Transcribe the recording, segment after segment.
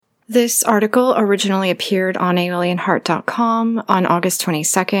This article originally appeared on AeolianHeart.com on August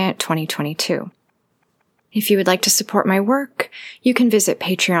 22nd, 2022. If you would like to support my work, you can visit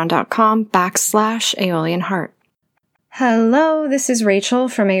patreon.com/AeolianHeart. Hello, this is Rachel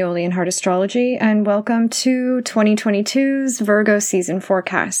from Aeolian Heart Astrology, and welcome to 2022's Virgo season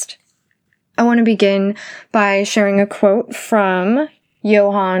forecast. I want to begin by sharing a quote from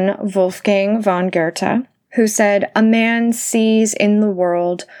Johann Wolfgang von Goethe, who said, "A man sees in the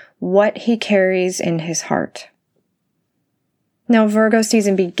world what he carries in his heart." Now, Virgo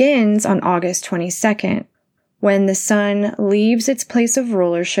season begins on August 22nd, when the sun leaves its place of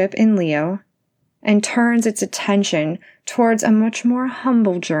rulership in Leo and turns its attention towards a much more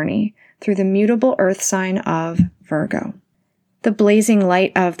humble journey through the mutable earth sign of Virgo. The blazing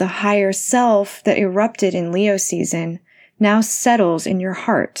light of the higher self that erupted in Leo season now settles in your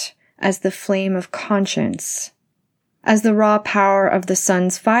heart as the flame of conscience. As the raw power of the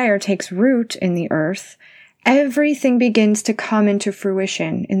sun's fire takes root in the earth, everything begins to come into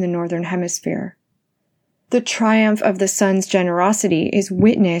fruition in the northern hemisphere. The triumph of the sun's generosity is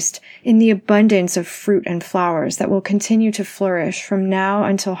witnessed in the abundance of fruit and flowers that will continue to flourish from now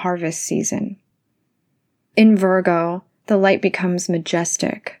until harvest season. In Virgo, the light becomes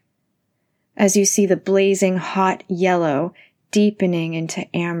majestic, as you see the blazing hot yellow deepening into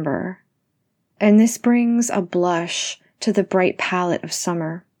amber. And this brings a blush to the bright palette of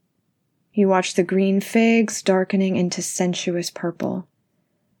summer. You watch the green figs darkening into sensuous purple,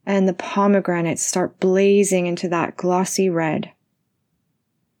 and the pomegranates start blazing into that glossy red.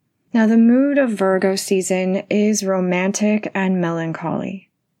 Now, the mood of Virgo season is romantic and melancholy,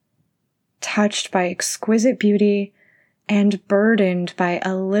 touched by exquisite beauty and burdened by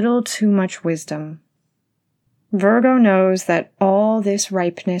a little too much wisdom. Virgo knows that all this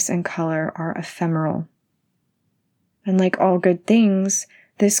ripeness and color are ephemeral. And like all good things,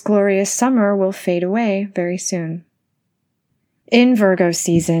 this glorious summer will fade away very soon. In Virgo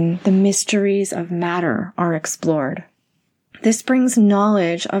season, the mysteries of matter are explored. This brings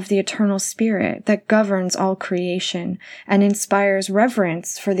knowledge of the eternal spirit that governs all creation and inspires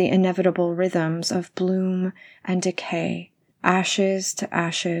reverence for the inevitable rhythms of bloom and decay, ashes to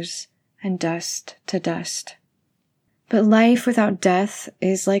ashes, and dust to dust. But life without death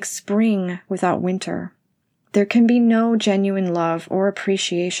is like spring without winter. There can be no genuine love or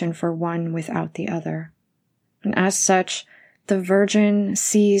appreciation for one without the other. And as such, the Virgin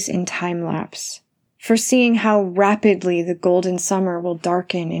sees in time lapse, foreseeing how rapidly the golden summer will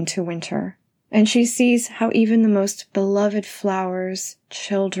darken into winter. And she sees how even the most beloved flowers,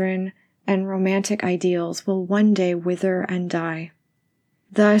 children, and romantic ideals will one day wither and die.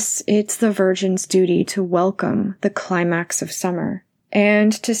 Thus, it's the Virgin's duty to welcome the climax of summer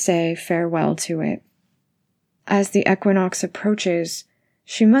and to say farewell to it. As the equinox approaches,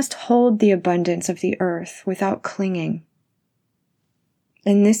 she must hold the abundance of the earth without clinging.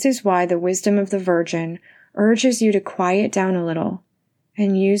 And this is why the wisdom of the Virgin urges you to quiet down a little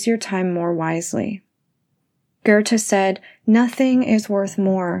and use your time more wisely. Goethe said, "Nothing is worth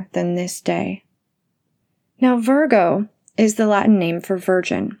more than this day." Now, Virgo is the Latin name for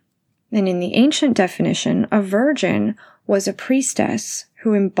virgin, and in the ancient definition, a virgin was a priestess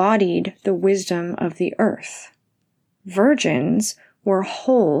who embodied the wisdom of the earth. Virgins were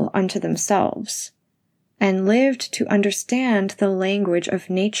whole unto themselves and lived to understand the language of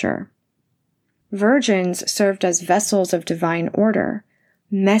nature. Virgins served as vessels of divine order,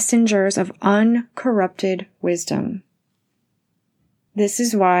 messengers of uncorrupted wisdom. This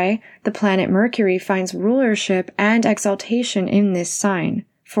is why the planet Mercury finds rulership and exaltation in this sign,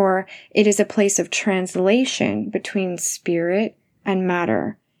 for it is a place of translation between spirit and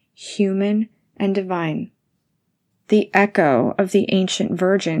matter, human and divine. The echo of the ancient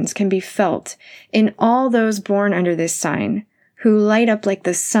virgins can be felt in all those born under this sign, who light up like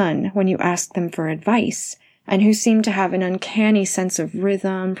the sun when you ask them for advice, and who seem to have an uncanny sense of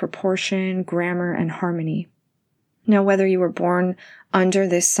rhythm, proportion, grammar, and harmony. Now, whether you were born under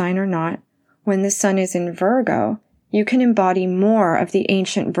this sign or not, when the sun is in Virgo, you can embody more of the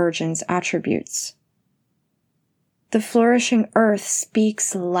ancient virgin's attributes. The flourishing earth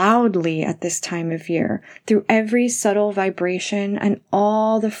speaks loudly at this time of year through every subtle vibration and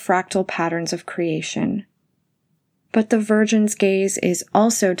all the fractal patterns of creation. But the Virgin's gaze is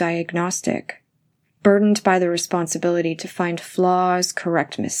also diagnostic, burdened by the responsibility to find flaws,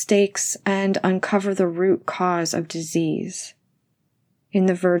 correct mistakes, and uncover the root cause of disease. In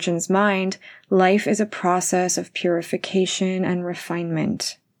the Virgin's mind, life is a process of purification and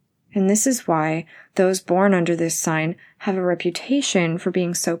refinement. And this is why those born under this sign have a reputation for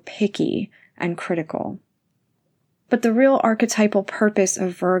being so picky and critical. But the real archetypal purpose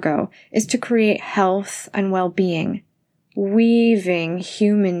of Virgo is to create health and well-being, weaving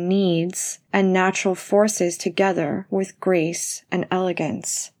human needs and natural forces together with grace and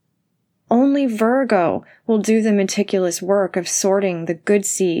elegance. Only Virgo will do the meticulous work of sorting the good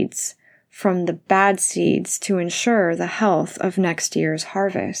seeds from the bad seeds to ensure the health of next year's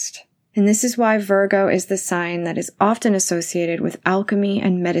harvest. And this is why Virgo is the sign that is often associated with alchemy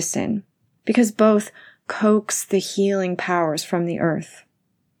and medicine, because both coax the healing powers from the earth.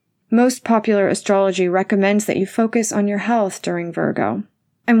 Most popular astrology recommends that you focus on your health during Virgo.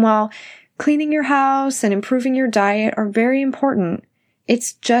 And while cleaning your house and improving your diet are very important,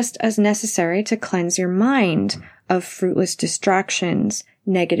 it's just as necessary to cleanse your mind of fruitless distractions,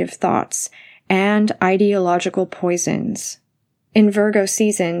 negative thoughts, and ideological poisons. In Virgo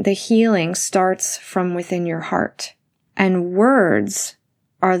season, the healing starts from within your heart, and words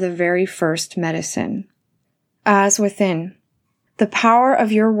are the very first medicine. As within, the power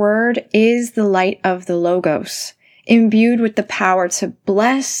of your word is the light of the Logos, imbued with the power to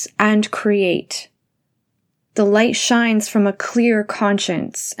bless and create. The light shines from a clear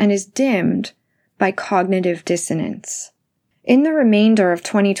conscience and is dimmed by cognitive dissonance. In the remainder of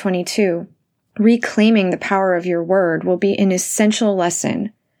 2022, reclaiming the power of your word will be an essential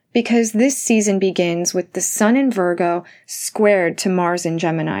lesson because this season begins with the Sun in Virgo squared to Mars in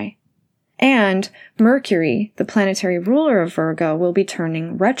Gemini. And Mercury, the planetary ruler of Virgo, will be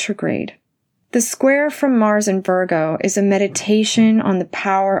turning retrograde. The square from Mars in Virgo is a meditation on the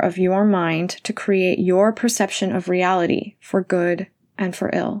power of your mind to create your perception of reality for good and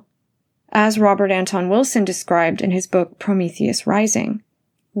for ill. As Robert Anton Wilson described in his book Prometheus Rising,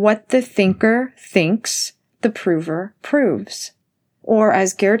 what the thinker thinks, the prover proves. Or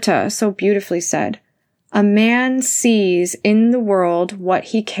as Goethe so beautifully said, a man sees in the world what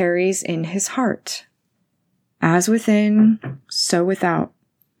he carries in his heart. As within, so without.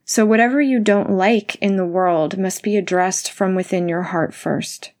 So whatever you don't like in the world must be addressed from within your heart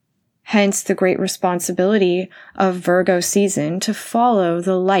first. Hence the great responsibility of Virgo season to follow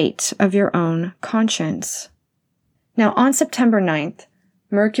the light of your own conscience. Now on September 9th,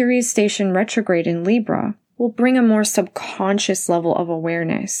 Mercury's station retrograde in Libra will bring a more subconscious level of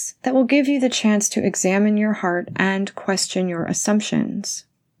awareness that will give you the chance to examine your heart and question your assumptions.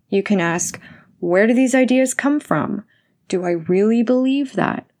 You can ask, where do these ideas come from? Do I really believe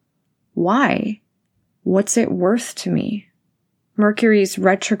that? Why? What's it worth to me? Mercury's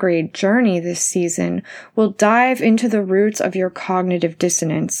retrograde journey this season will dive into the roots of your cognitive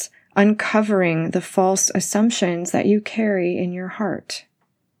dissonance, uncovering the false assumptions that you carry in your heart.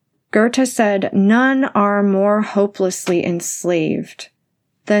 Goethe said, none are more hopelessly enslaved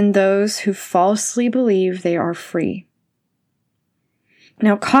than those who falsely believe they are free.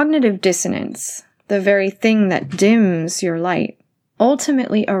 Now, cognitive dissonance, the very thing that dims your light,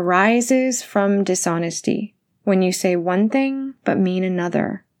 ultimately arises from dishonesty, when you say one thing but mean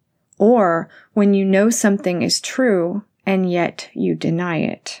another, or when you know something is true and yet you deny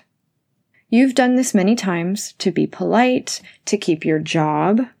it. You've done this many times to be polite, to keep your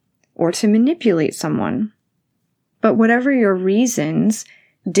job, or to manipulate someone. But whatever your reasons,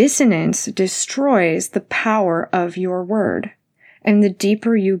 dissonance destroys the power of your word, and the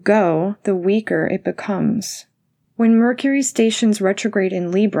deeper you go, the weaker it becomes. When Mercury stations retrograde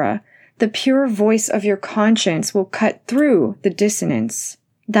in Libra, the pure voice of your conscience will cut through the dissonance.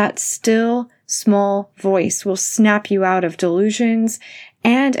 That still, small voice will snap you out of delusions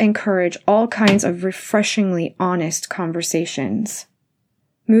and encourage all kinds of refreshingly honest conversations.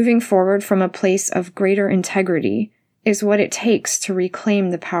 Moving forward from a place of greater integrity is what it takes to reclaim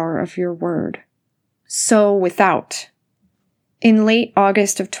the power of your word. So without. In late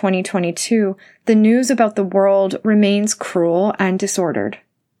August of 2022, the news about the world remains cruel and disordered.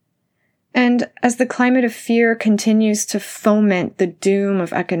 And as the climate of fear continues to foment the doom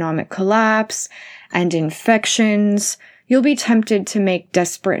of economic collapse and infections, you'll be tempted to make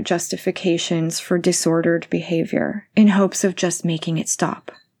desperate justifications for disordered behavior in hopes of just making it stop.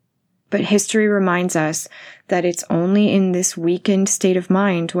 But history reminds us that it's only in this weakened state of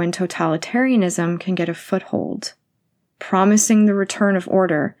mind when totalitarianism can get a foothold, promising the return of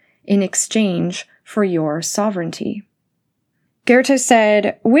order in exchange for your sovereignty. Goethe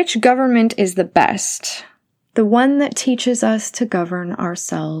said, which government is the best? The one that teaches us to govern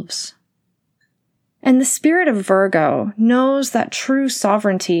ourselves. And the spirit of Virgo knows that true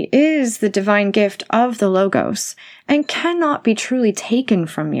sovereignty is the divine gift of the Logos and cannot be truly taken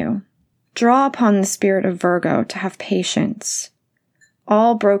from you. Draw upon the spirit of Virgo to have patience.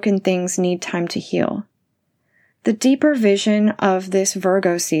 All broken things need time to heal. The deeper vision of this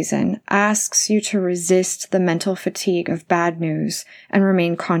Virgo season asks you to resist the mental fatigue of bad news and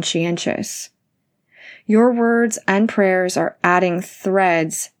remain conscientious. Your words and prayers are adding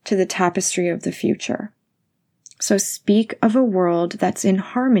threads to the tapestry of the future. So speak of a world that's in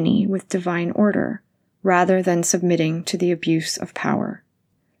harmony with divine order, rather than submitting to the abuse of power.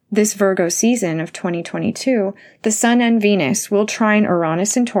 This Virgo season of 2022, the Sun and Venus will trine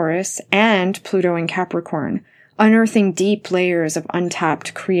Uranus in Taurus and Pluto in Capricorn, unearthing deep layers of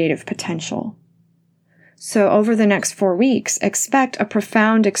untapped creative potential. So over the next 4 weeks, expect a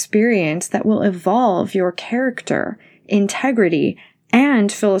profound experience that will evolve your character, integrity,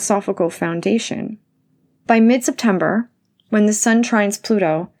 and philosophical foundation. By mid-September, when the Sun trines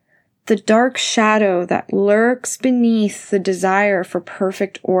Pluto, the dark shadow that lurks beneath the desire for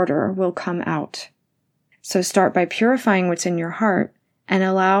perfect order will come out. So start by purifying what's in your heart and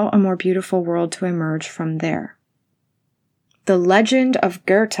allow a more beautiful world to emerge from there. The legend of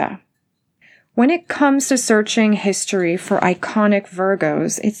Goethe. When it comes to searching history for iconic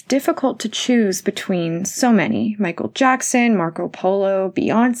Virgos, it's difficult to choose between so many. Michael Jackson, Marco Polo,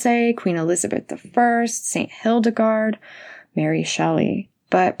 Beyonce, Queen Elizabeth I, Saint Hildegard, Mary Shelley.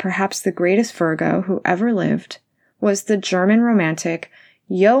 But perhaps the greatest Virgo who ever lived was the German romantic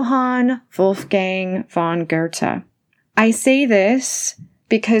Johann Wolfgang von Goethe. I say this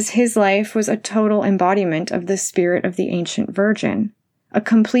because his life was a total embodiment of the spirit of the ancient virgin, a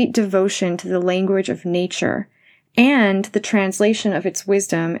complete devotion to the language of nature, and the translation of its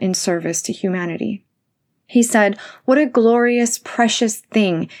wisdom in service to humanity. He said, "What a glorious, precious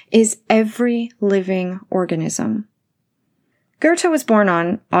thing is every living organism." Goethe was born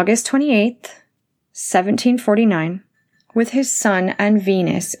on August 28th, 1749, with his Sun and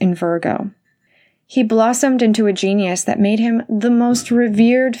Venus in Virgo. He blossomed into a genius that made him the most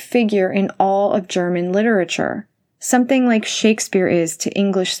revered figure in all of German literature, something like Shakespeare is to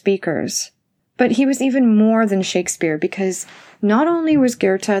English speakers. But he was even more than Shakespeare because not only was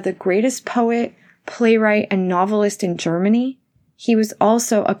Goethe the greatest poet, playwright, and novelist in Germany, he was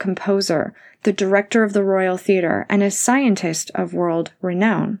also a composer, the director of the Royal Theatre, and a scientist of world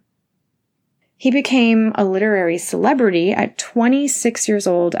renown. He became a literary celebrity at 26 years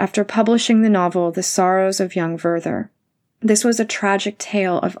old after publishing the novel The Sorrows of Young Werther. This was a tragic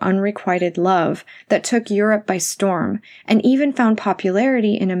tale of unrequited love that took Europe by storm and even found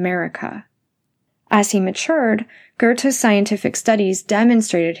popularity in America. As he matured, Goethe's scientific studies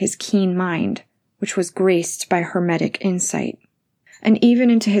demonstrated his keen mind, which was graced by hermetic insight. And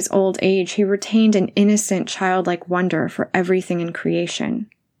even into his old age, he retained an innocent, childlike wonder for everything in creation.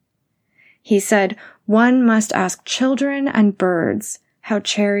 He said, "One must ask children and birds how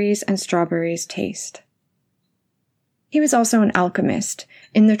cherries and strawberries taste." He was also an alchemist,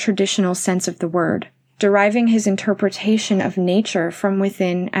 in the traditional sense of the word, deriving his interpretation of nature from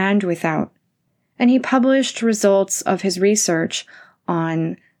within and without. And he published results of his research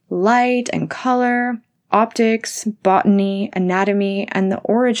on light and color, optics, botany, anatomy, and the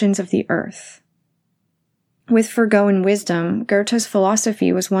origins of the earth. With Virgoan wisdom, Goethe's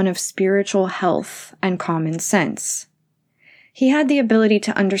philosophy was one of spiritual health and common sense. He had the ability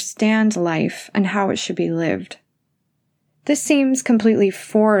to understand life and how it should be lived. This seems completely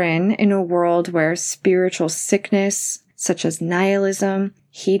foreign in a world where spiritual sickness, such as nihilism,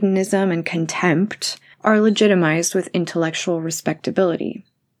 hedonism, and contempt, are legitimized with intellectual respectability.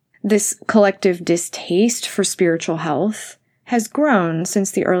 This collective distaste for spiritual health has grown since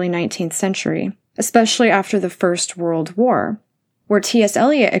the early 19th century, especially after the First World War, where T.S.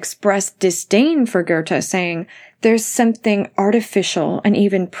 Eliot expressed disdain for Goethe, saying, "There's something artificial and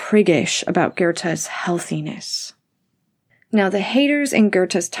even priggish about Goethe's healthiness." Now, the haters in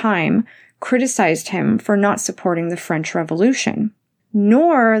Goethe's time criticized him for not supporting the French Revolution,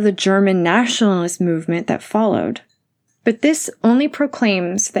 nor the German nationalist movement that followed. But this only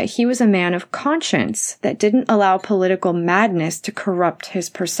proclaims that he was a man of conscience that didn't allow political madness to corrupt his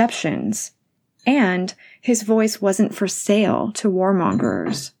perceptions. And his voice wasn't for sale to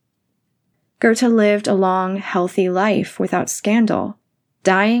warmongers. Goethe lived a long, healthy life without scandal,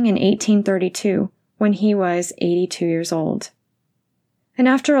 dying in 1832 when he was 82 years old. And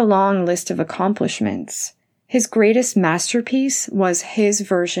after a long list of accomplishments, his greatest masterpiece was his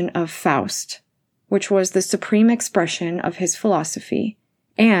version of Faust, which was the supreme expression of his philosophy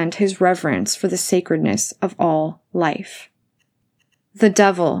and his reverence for the sacredness of all life. The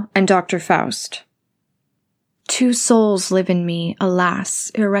Devil and Dr. Faust. Two souls live in me,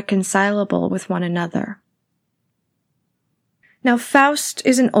 alas, irreconcilable with one another. Now, Faust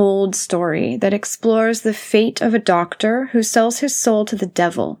is an old story that explores the fate of a doctor who sells his soul to the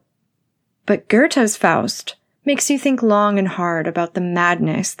devil. But Goethe's Faust makes you think long and hard about the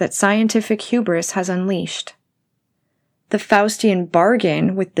madness that scientific hubris has unleashed. The Faustian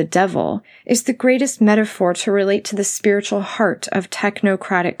bargain with the devil is the greatest metaphor to relate to the spiritual heart of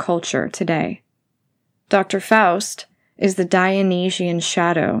technocratic culture today. Dr. Faust is the Dionysian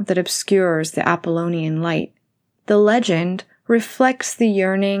shadow that obscures the Apollonian light. The legend reflects the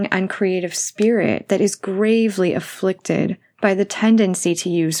yearning and creative spirit that is gravely afflicted by the tendency to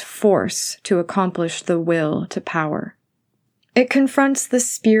use force to accomplish the will to power. It confronts the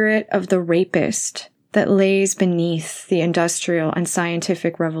spirit of the rapist that lays beneath the industrial and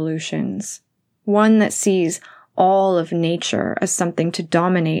scientific revolutions, one that sees all of nature as something to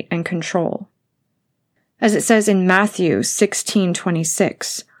dominate and control. As it says in Matthew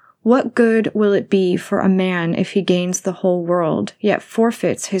 16:26, "What good will it be for a man if he gains the whole world, yet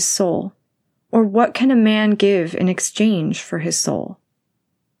forfeits his soul? Or what can a man give in exchange for his soul?"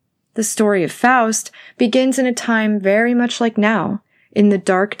 The story of Faust begins in a time very much like now, in the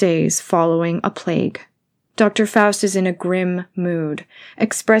dark days following a plague. Dr. Faust is in a grim mood,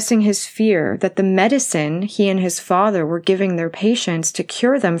 expressing his fear that the medicine he and his father were giving their patients to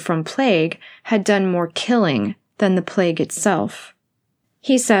cure them from plague had done more killing than the plague itself.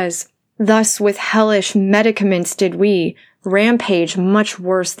 He says, "Thus with hellish medicaments did we rampage much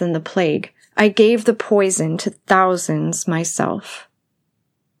worse than the plague. I gave the poison to thousands myself."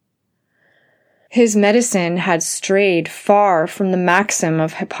 His medicine had strayed far from the maxim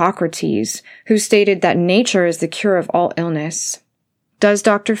of Hippocrates, who stated that nature is the cure of all illness. Does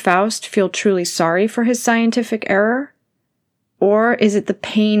Dr. Faust feel truly sorry for his scientific error? Or is it the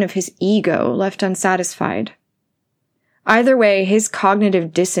pain of his ego left unsatisfied? Either way, his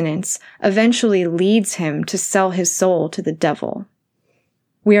cognitive dissonance eventually leads him to sell his soul to the devil.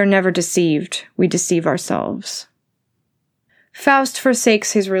 We are never deceived, we deceive ourselves. Faust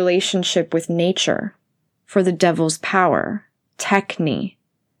forsakes his relationship with nature for the devil's power, techne,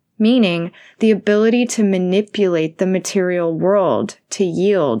 meaning the ability to manipulate the material world to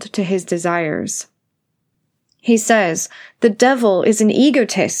yield to his desires. He says, "The devil is an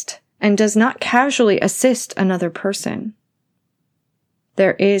egotist and does not casually assist another person."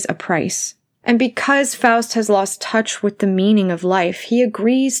 There is a price, and because Faust has lost touch with the meaning of life, he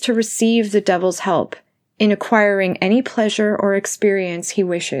agrees to receive the devil's help in acquiring any pleasure or experience he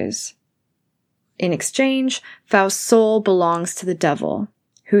wishes. In exchange, Faust's soul belongs to the devil,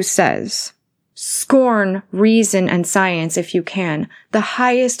 who says, "Scorn reason and science if you can, the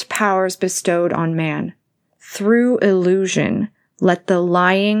highest powers bestowed on man. Through illusion, let the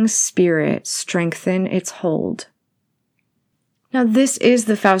lying spirit strengthen its hold." Now this is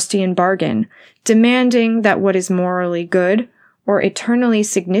the Faustian bargain, demanding that what is morally good or eternally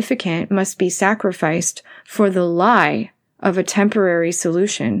significant must be sacrificed for the lie of a temporary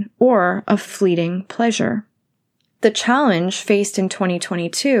solution or a fleeting pleasure. The challenge faced in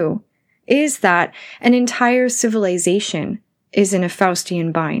 2022 is that an entire civilization is in a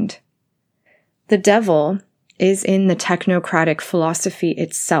Faustian bind. The devil is in the technocratic philosophy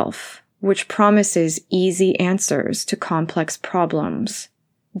itself, which promises easy answers to complex problems,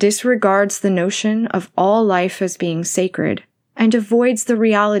 disregards the notion of all life as being sacred, and avoids the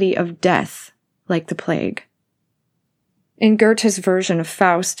reality of death, like the plague. In Goethe's version of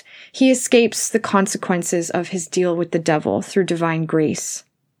Faust, he escapes the consequences of his deal with the devil through divine grace.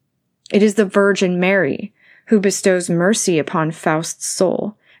 It is the Virgin Mary who bestows mercy upon Faust's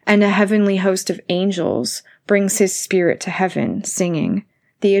soul, and a heavenly host of angels brings his spirit to heaven, singing,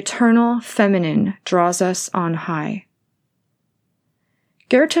 "The eternal feminine draws us on high."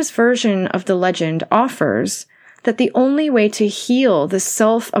 Goethe's version of the legend offers that the only way to heal the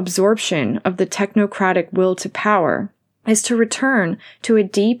self-absorption of the technocratic will to power is to return to a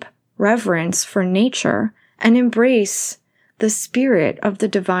deep reverence for nature and embrace the spirit of the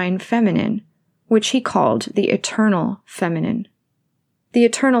divine feminine, which he called the eternal feminine. The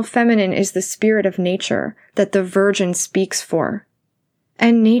eternal feminine is the spirit of nature that the Virgin speaks for,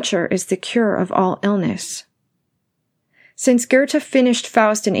 and nature is the cure of all illness. Since Goethe finished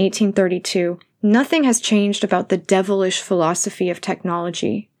Faust in 1832, nothing has changed about the devilish philosophy of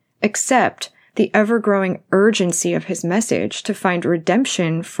technology, except the ever-growing urgency of his message to find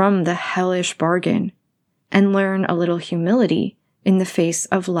redemption from the hellish bargain and learn a little humility in the face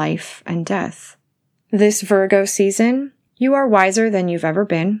of life and death. This Virgo season, you are wiser than you've ever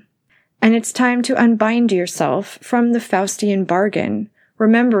been, and it's time to unbind yourself from the Faustian bargain,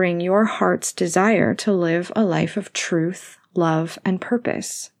 remembering your heart's desire to live a life of truth, love, and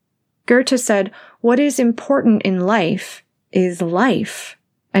purpose. Goethe said, "What is important in life is life,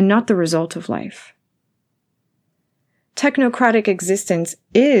 and not the result of life." Technocratic existence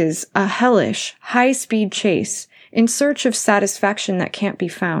is a hellish, high-speed chase in search of satisfaction that can't be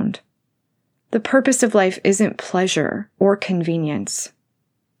found. The purpose of life isn't pleasure or convenience.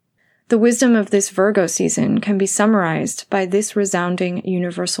 The wisdom of this Virgo season can be summarized by this resounding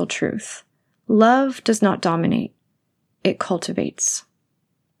universal truth. Love does not dominate. It cultivates.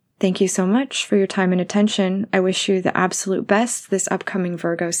 Thank you so much for your time and attention. I wish you the absolute best this upcoming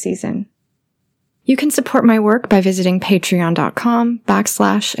Virgo season. You can support my work by visiting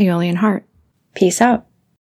patreon.com/AeolianHeart. Peace out.